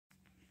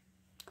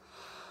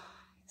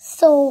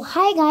So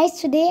hi guys,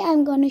 today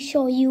I'm going to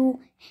show you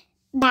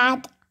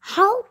that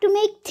how to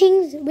make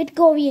things with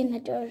Korean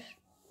letters.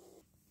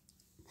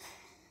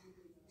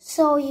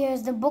 So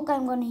here's the book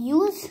I'm going to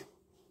use.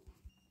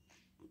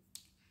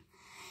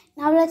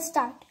 Now let's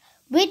start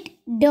with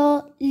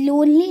the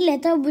lonely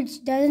letter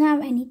which doesn't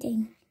have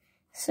anything.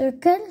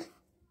 Circle.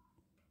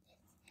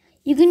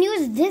 You can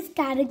use this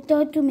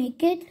character to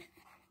make it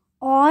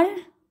or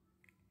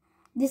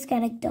this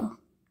character.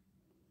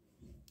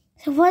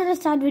 So first let's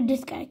start with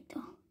this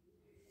character.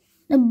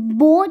 The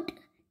both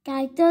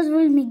characters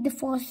will make the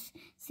first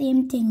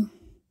same thing.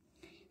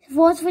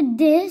 First with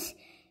this,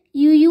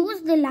 you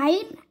use the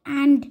line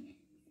and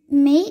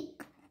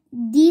make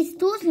these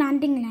two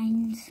slanting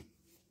lines.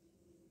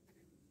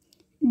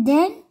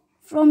 Then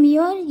from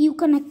here you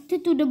connect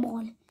it to the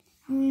ball.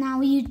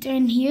 Now you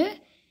turn here.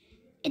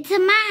 It's a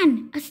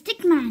man, a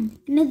stick man.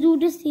 And let's do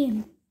the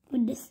same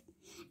with this.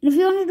 And if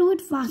you want to do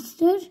it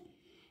faster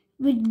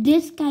with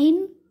this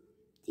kind,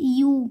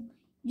 you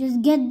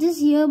just get this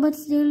here but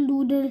still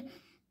do the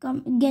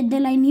get the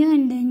line here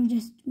and then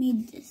just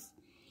make this.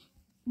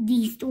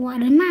 These two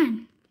are a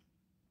man.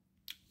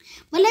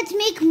 But let's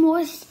make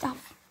more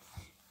stuff,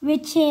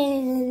 which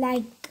is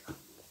like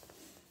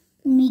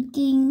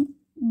making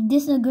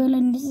this a girl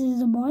and this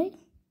is a boy.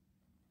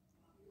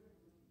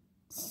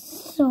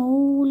 So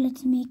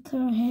let's make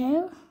her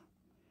hair.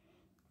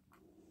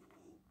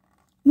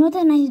 Not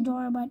a nice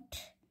door, but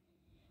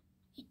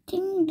I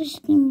think this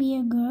can be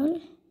a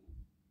girl.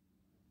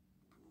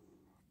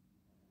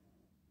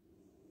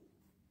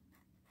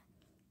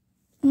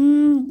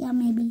 Yeah,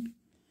 maybe.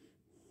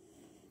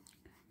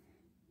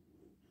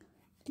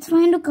 It's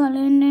fine to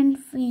color in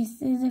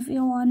faces if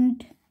you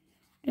want.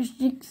 The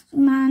six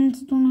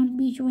mans do not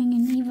be showing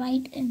any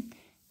white in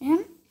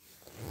them.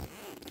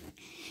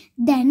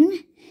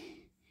 Then,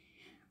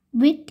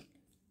 with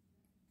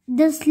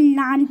the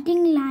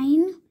slanting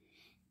line,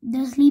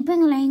 the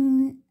sleeping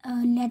line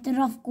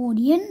letter of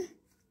Korean,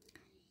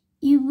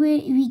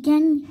 we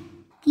can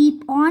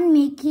keep on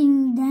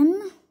making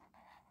them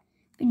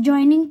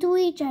joining to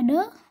each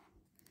other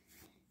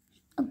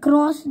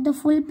across the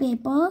full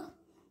paper.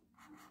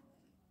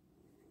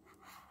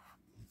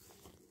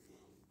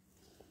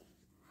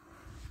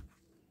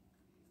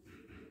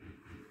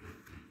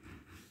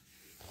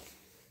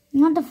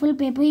 Not the full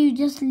paper, you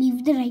just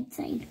leave the right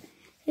side.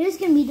 This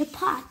can be the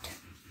part.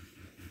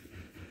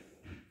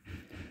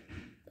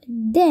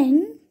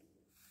 Then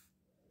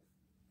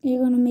we're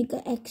going to make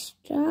an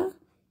extra.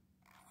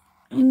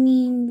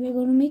 We're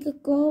going to make a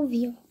curve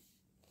here.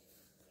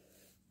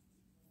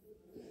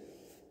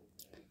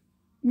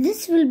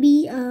 This will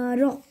be a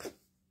rock.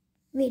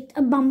 Wait,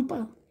 a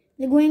bumper.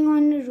 They're going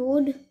on the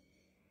road.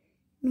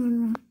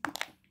 No.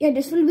 Yeah,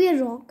 this will be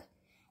a rock.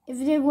 If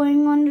they're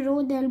going on the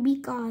road, there'll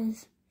be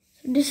cars.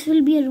 So this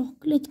will be a rock.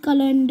 Let's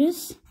color in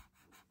this.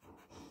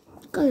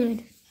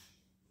 Colored.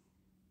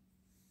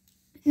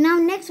 Now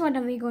next, what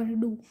are we going to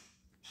do?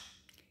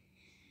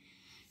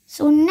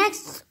 So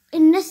next,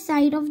 in this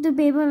side of the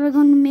paper, we're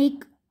going to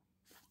make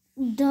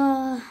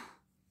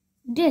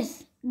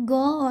this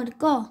go or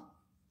ko,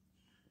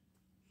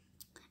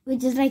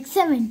 which is like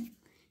 7.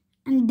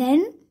 And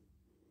then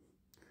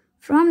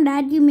from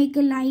that you make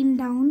a line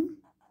down.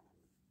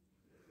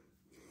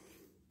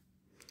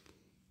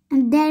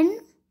 And then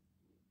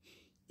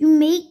you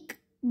make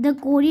the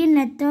Korean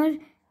letter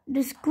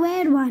the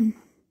square one,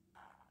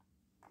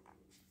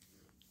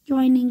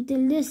 joining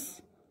till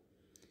this.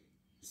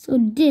 So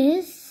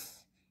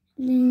this,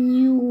 then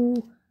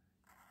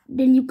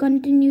you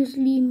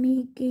continuously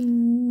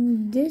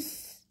making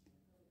this,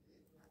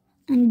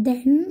 and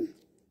then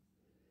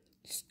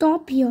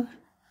stop here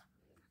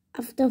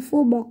after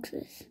 4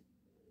 boxes.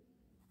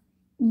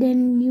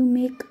 Then you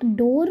make a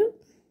door.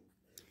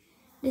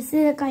 This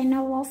is a kind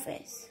of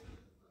office.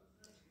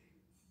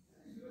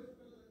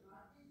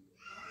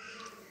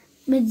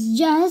 But it's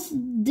just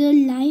the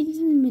lines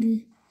in the middle.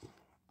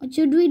 What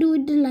should we do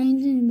with the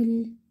lines in the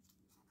middle?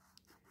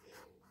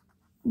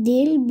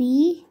 They'll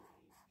be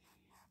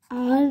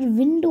our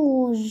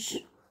windows.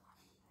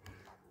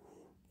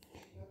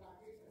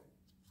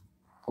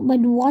 But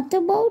what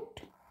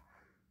about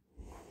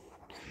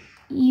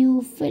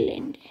you fill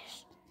in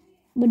this?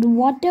 But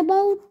what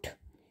about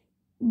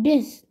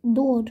this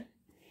door?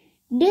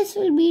 This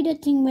will be the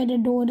thing where the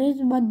door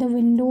is, but the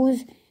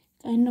windows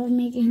kind of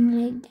making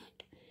like that.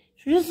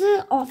 So this is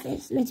an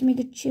office. Let's make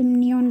a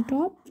chimney on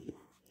top.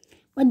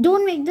 But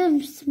don't make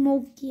them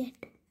smoke yet.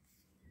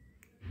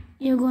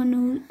 You're going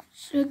to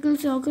circle,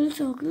 circle,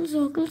 circle,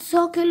 circle.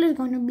 Circle is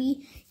going to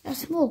be a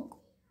smoke.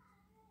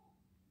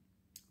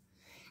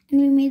 And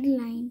we made a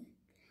line.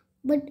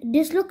 But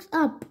this looks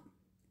up.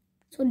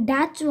 So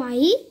that's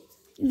why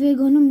we're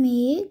going to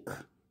make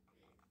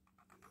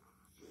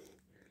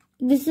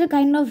this is a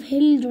kind of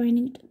hill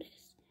joining to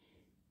this.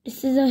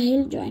 This is a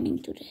hill joining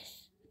to this.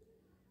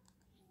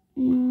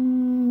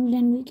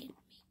 Then we can make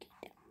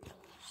it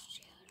across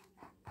here.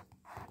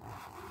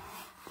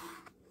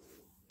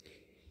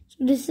 So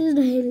this is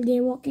the hill.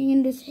 They're walking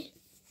in this hill.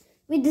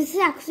 Wait, this is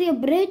actually a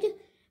bridge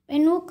where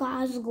no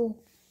cars go.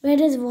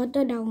 where is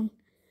water down.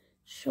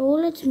 So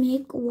let's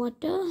make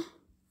water.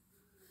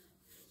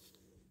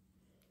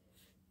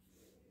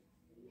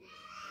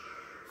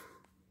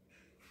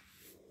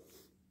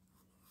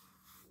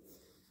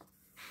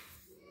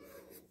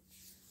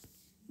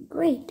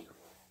 Great.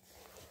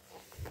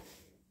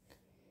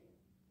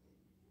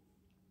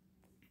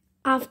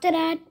 After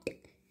that,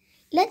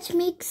 let's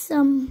make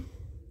some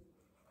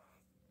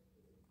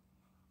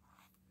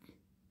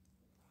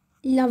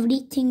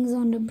lovely things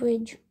on the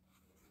bridge.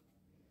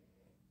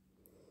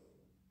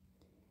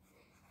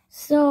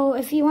 So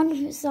if you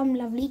want some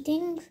lovely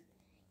things,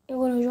 you're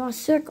going to draw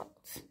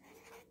circles.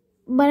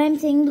 But I'm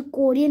saying the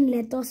Korean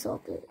letter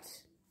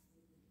circles.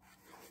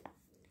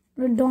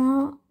 The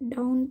down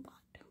part.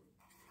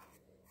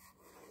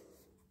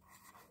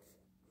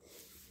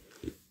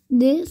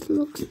 This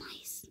looks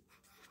nice.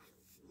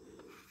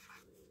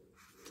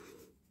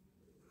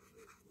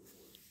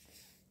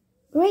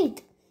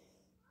 Great.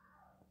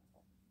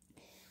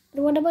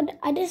 But what about the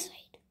other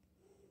side?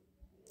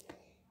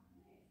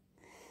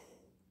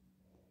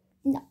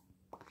 No.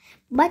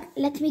 But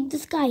let's make the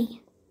sky.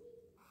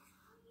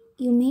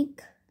 You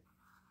make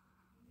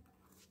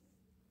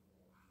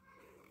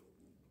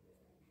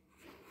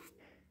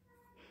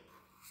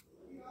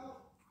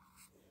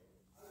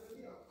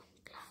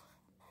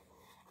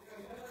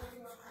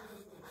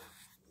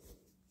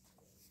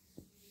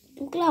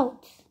two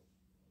clouds.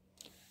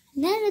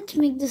 Then let's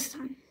make the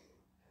sun.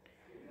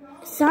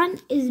 Sun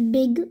is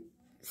big,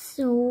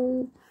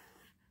 so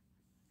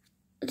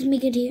let's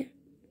make it here.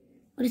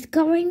 But it's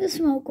covering the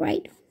smoke,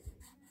 right?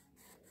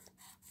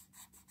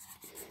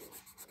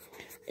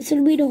 This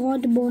will be the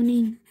hot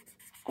burning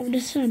of the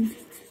sun.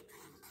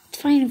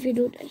 It's fine if you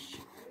do this.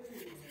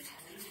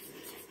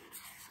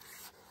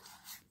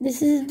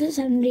 This is the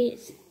sun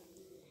rays.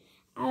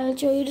 I'll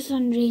show you the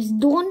sun rays.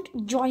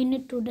 Don't join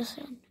it to the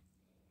sun.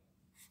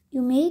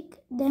 You make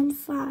them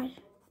far,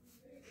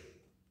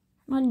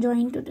 not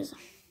join to the sun.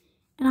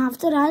 And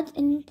after that,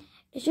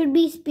 there should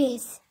be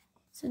space.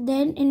 So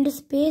then in the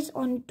space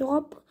on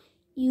top,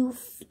 you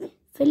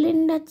fill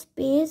in that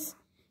space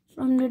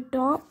from the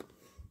top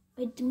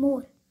with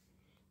more.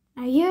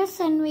 Now here's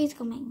sun rays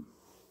coming.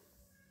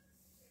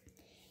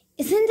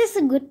 Isn't this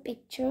a good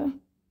picture?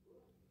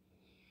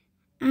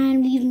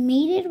 And we've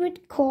made it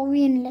with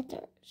Korean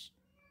letters.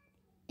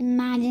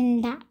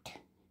 Imagine that.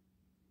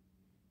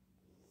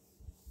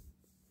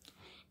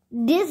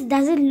 This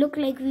doesn't look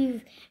like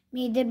we've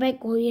made it by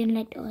Korean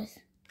letters.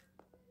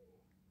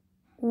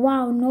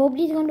 Wow,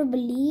 nobody's going to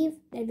believe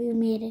that we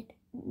made it.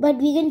 But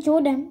we can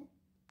show them.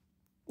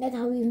 That's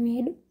how we've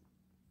made it.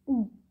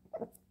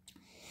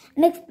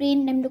 And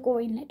explain them the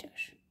Korean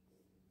letters.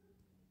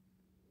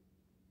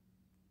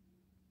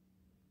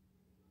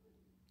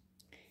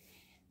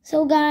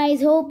 So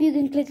guys, hope you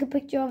can click a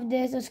picture of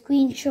this, a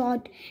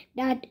screenshot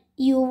that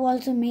you've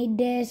also made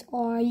this,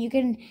 or you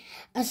can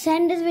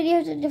send this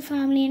video to the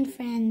family and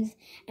friends.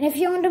 And if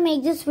you want to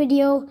make this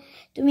video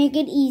to make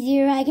it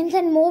easier, I can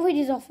send more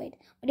videos of it.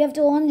 But you have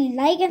to only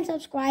like and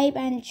subscribe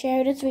and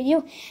share this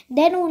video.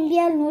 Then only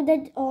I'll know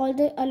that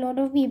a lot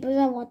of people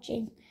are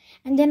watching.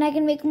 And then I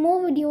can make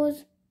more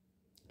videos.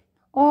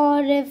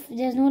 Or if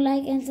there's no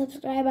like and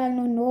subscribe, I'll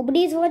know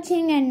nobody's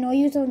watching and no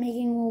use of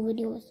making more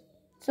videos.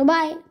 So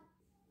bye.